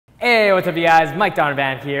Hey, what's up you guys? Mike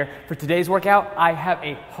Donavanik here. For today's workout, I have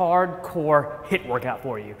a hardcore HIIT workout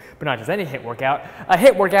for you. But not just any HIIT workout, a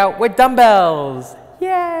HIIT workout with dumbbells.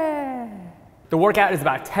 Yeah! The workout is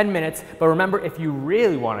about 10 minutes, but remember, if you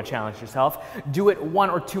really want to challenge yourself, do it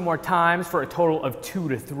 1 or 2 more times for a total of 2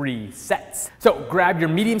 to 3 sets. So grab your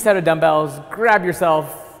medium set of dumbbells, grab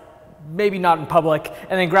yourself, maybe not in public,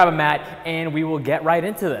 and then grab a mat, and we will get right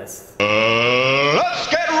into this. Let's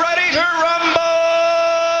get ready to rumble!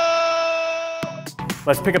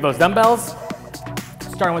 Let's pick up those dumbbells,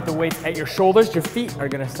 starting with the weights at your shoulders. Your feet are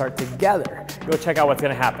gonna start together. Go check out what's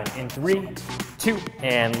gonna happen in 3, 2,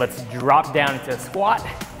 and let's drop down into a squat,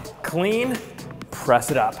 clean, press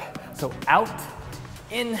it up. So out,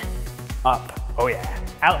 in, up. Oh yeah,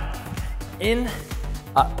 out, in,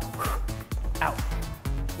 up, out,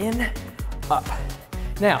 in, up.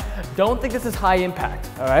 Now, don't think this is high impact,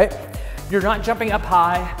 all right? You're not jumping up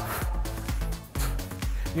high.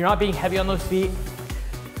 You're not being heavy on those feet.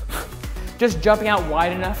 Just jumping out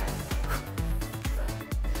wide enough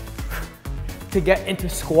to get into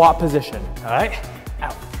squat position, all right?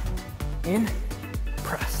 Out, in,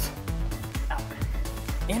 press, out,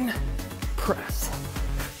 in, press.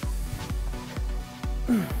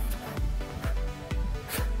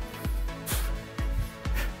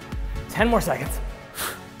 10 more seconds.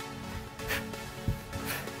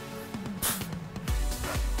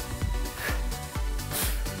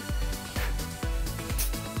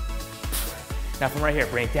 Now from right here,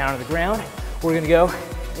 bring it down to the ground. We're gonna go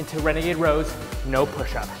into renegade rows, no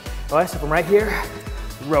push-up. All right, so from right here,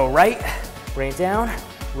 row right, bring it down,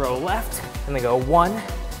 row left, and then go 1,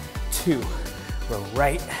 2. Row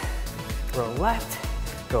right, row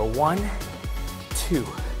left, go 1, 2.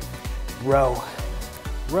 Row,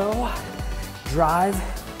 row, drive,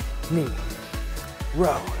 knee.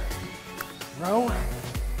 Row, row,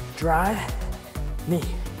 drive, knee.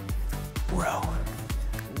 Row,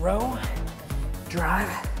 row,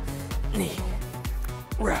 drive, knee.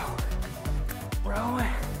 Row, row,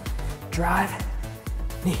 drive,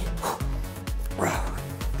 knee. Row,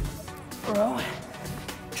 row,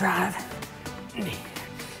 drive, knee.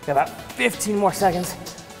 Got about 15 more seconds.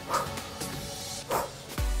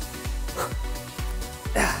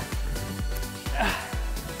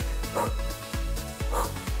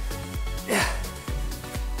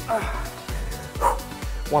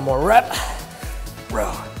 One more rep.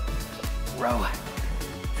 Row, row,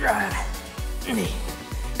 drive, knee.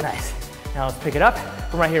 Nice. Now let's pick it up.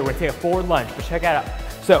 From right here, we're gonna take a forward lunge, but check that out.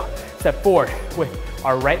 So step forward with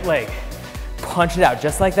our right leg. Punch it out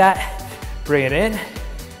just like that. Bring it in,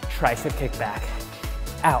 tricep kick back.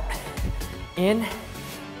 Out, in,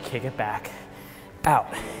 kick it back. Out,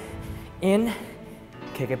 in,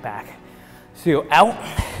 kick it back. So you go out,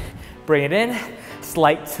 bring it in,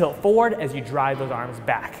 slight tilt forward as you drive those arms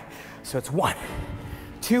back. So it's 1,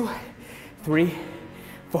 2, 3,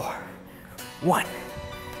 4. 1,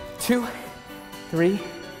 2, 3,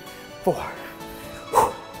 4.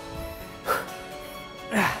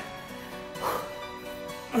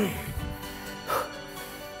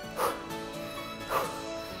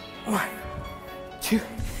 1, 2,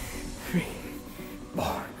 3,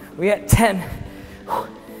 4. We got 10.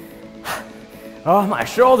 Oh, my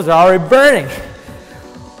shoulders are already burning.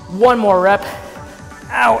 1 more rep.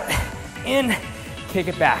 Out, in, kick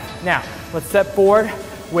it back. Now, let's step forward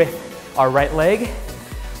with our right leg.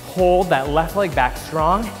 Hold that left leg back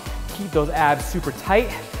strong. Keep those abs super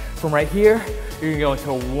tight. From right here, you're gonna go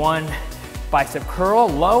into 1 bicep curl,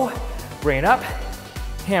 low, bring it up,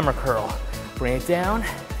 hammer curl. Bring it down,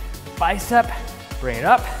 bicep, bring it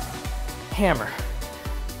up, hammer,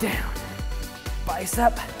 down,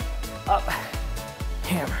 bicep, up,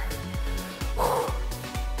 hammer.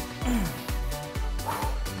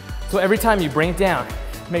 So every time you bring it down,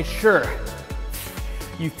 make sure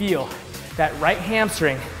you feel that right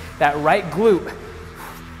hamstring, that right glute,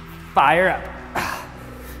 fire up.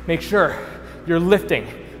 Make sure you're lifting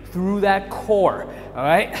through that core, all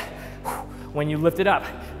right? When you lift it up,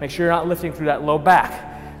 make sure you're not lifting through that low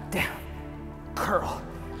back. Down, curl,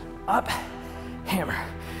 up, hammer.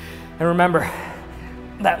 And remember,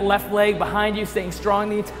 that left leg behind you staying strong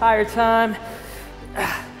the entire time.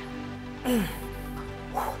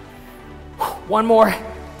 1 more,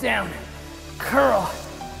 down, curl,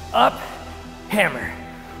 up, hammer.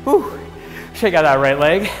 Whew. Shake out that right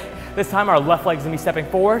leg. This time our left leg's gonna be stepping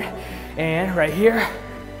forward. And right here,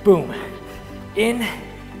 boom. In,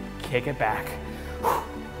 kick it back.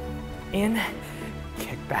 In,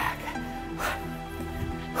 kick back.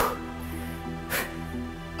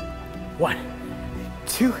 1,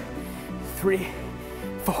 2, 3,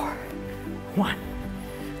 4. 1,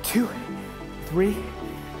 2, 3,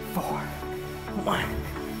 4. 1,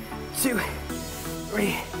 2,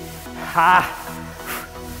 3. Ha.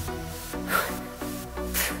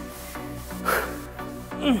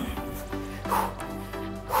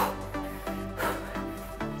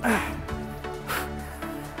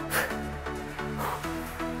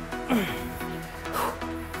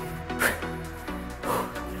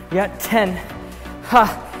 You got 10. Ha.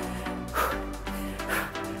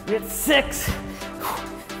 You got 6.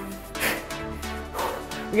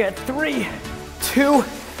 We got 3, 2,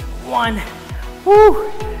 1.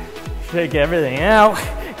 Woo. Shake everything out.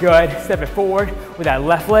 Good. Step it forward with that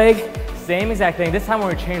left leg. Same exact thing. This time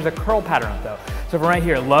we're gonna change the curl pattern up though. So from right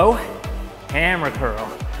here, low, hammer curl.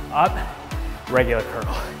 Up, regular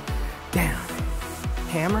curl. Down,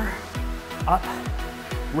 hammer, up,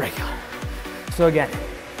 regular. So again,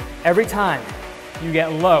 every time you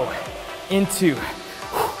get low into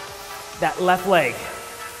that left leg,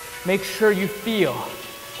 make sure you feel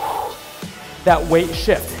that weight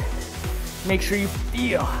shift. Make sure you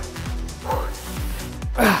feel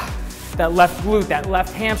that left glute, that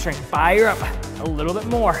left hamstring. Fire up a little bit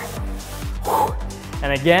more.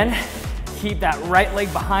 And again, keep that right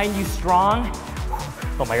leg behind you strong.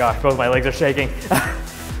 Oh my gosh, both my legs are shaking.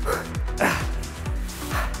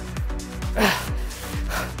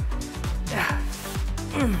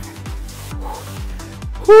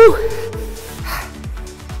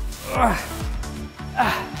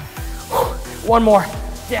 One more.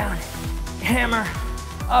 Down, hammer,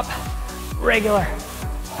 up, regular.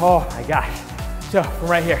 Oh my gosh. So from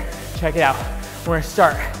right here, check it out. We're gonna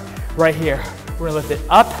start right here. We're gonna lift it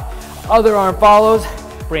up, other arm follows,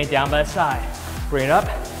 bring it down by the side. Bring it up,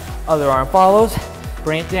 other arm follows,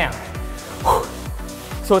 bring it down.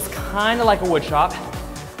 So it's kind of like a wood chop.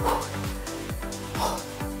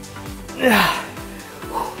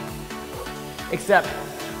 Except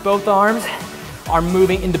both arms are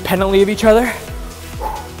moving independently of each other.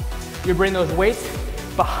 You bring those weights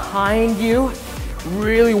behind you,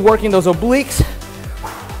 really working those obliques.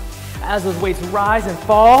 As those weights rise and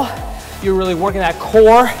fall, you're really working that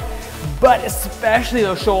core, but especially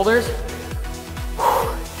those shoulders.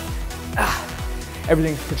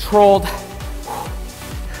 Everything's controlled.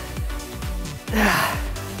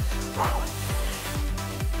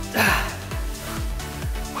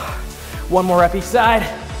 One more rep each side.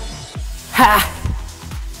 Ha!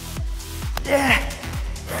 Yeah.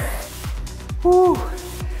 Woo. Oh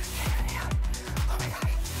my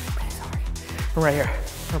gosh. From right here,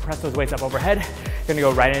 I'm gonna press those weights up overhead. You're gonna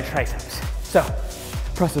go right into triceps. So,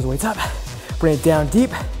 press those weights up, bring it down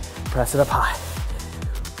deep, press it up high.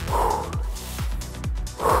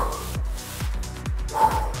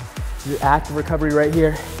 Your active recovery right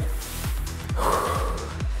here.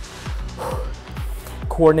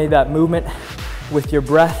 Coordinate that movement with your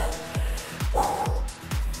breath.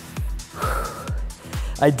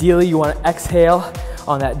 Ideally, you want to exhale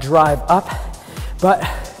on that drive up, but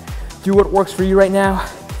do what works for you right now.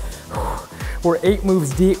 We're 8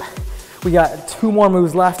 moves deep. We got 2 more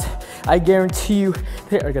moves left. I guarantee you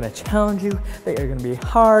they are going to challenge you. They are going to be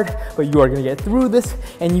hard, but you are going to get through this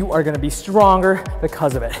and you are going to be stronger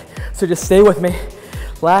because of it. So just stay with me.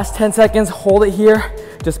 Last 10 seconds, hold it here.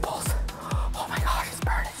 Just pulse. Oh my gosh, it's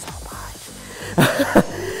burning so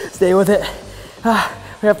much. Stay with it.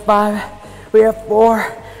 We have 5, we have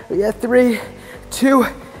 4, we have 3, 2.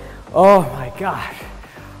 Oh my gosh.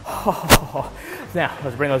 Oh. Now,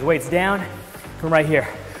 let's bring those weights down from right here.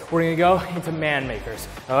 We're gonna go into man makers,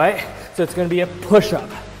 all right? So it's gonna be a push-up,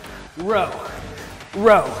 row,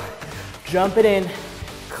 row. Jump it in,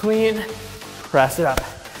 clean, press it up,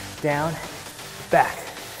 down, back.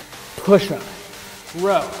 Push-up,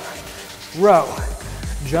 row, row.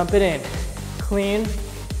 Jump it in, clean,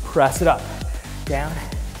 press it up, down,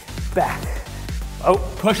 back. Oh,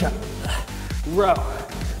 push-up, row,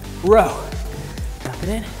 row. Jump it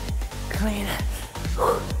in, clean.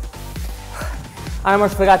 I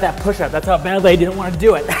almost forgot that push-up. That's how badly I didn't want to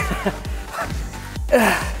do it.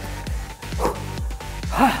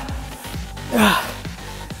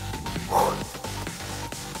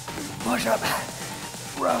 Push-up,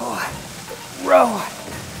 row, row.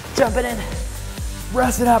 Jump it in,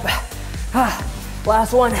 press it up.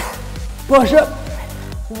 Last one, push-up,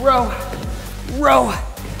 row, row.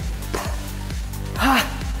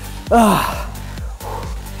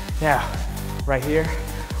 Now, right here,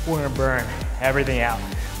 we're gonna burn everything out.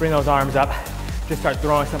 Bring those arms up. Just start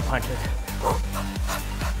throwing some punches.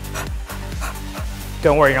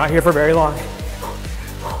 Don't worry, you're not here for very long.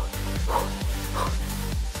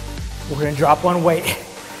 We're gonna drop one weight.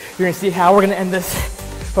 You're gonna see how we're gonna end this.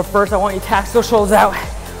 But first, I want you to tax those shoulders out.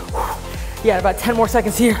 You got about 10 more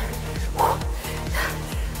seconds here.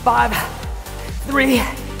 5, 3,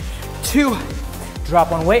 2.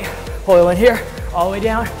 Drop one weight, hold it in here, all the way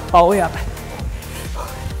down, all the way up.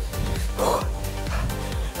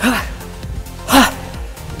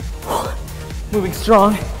 Moving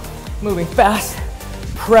strong, moving fast,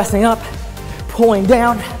 pressing up, pulling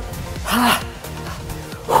down.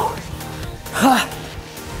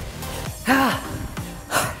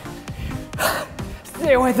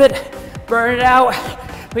 Stay with it, burn it out.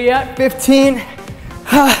 We got 15.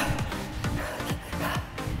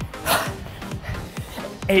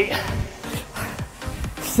 8,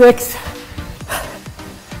 6,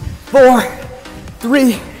 4,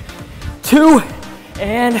 3, 2,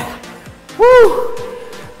 and woo!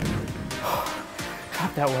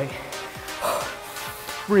 Drop that weight.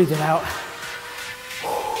 Breathe it out.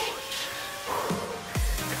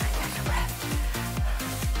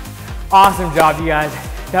 Awesome job, you guys.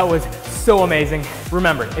 That was so amazing.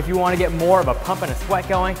 Remember, if you want to get more of a pump and a sweat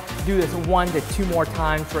going, do this 1 to 2 more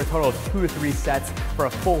times for a total of 2 to 3 sets for a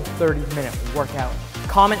full 30-minute workout.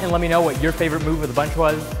 Comment and let me know what your favorite move of the bunch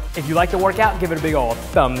was. If you like the workout, give it a big old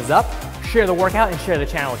thumbs up. Share the workout and share the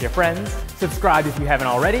channel with your friends. Subscribe if you haven't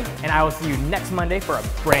already, and I will see you next Monday for a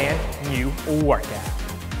brand new workout.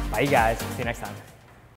 Bye, you guys. See you next time.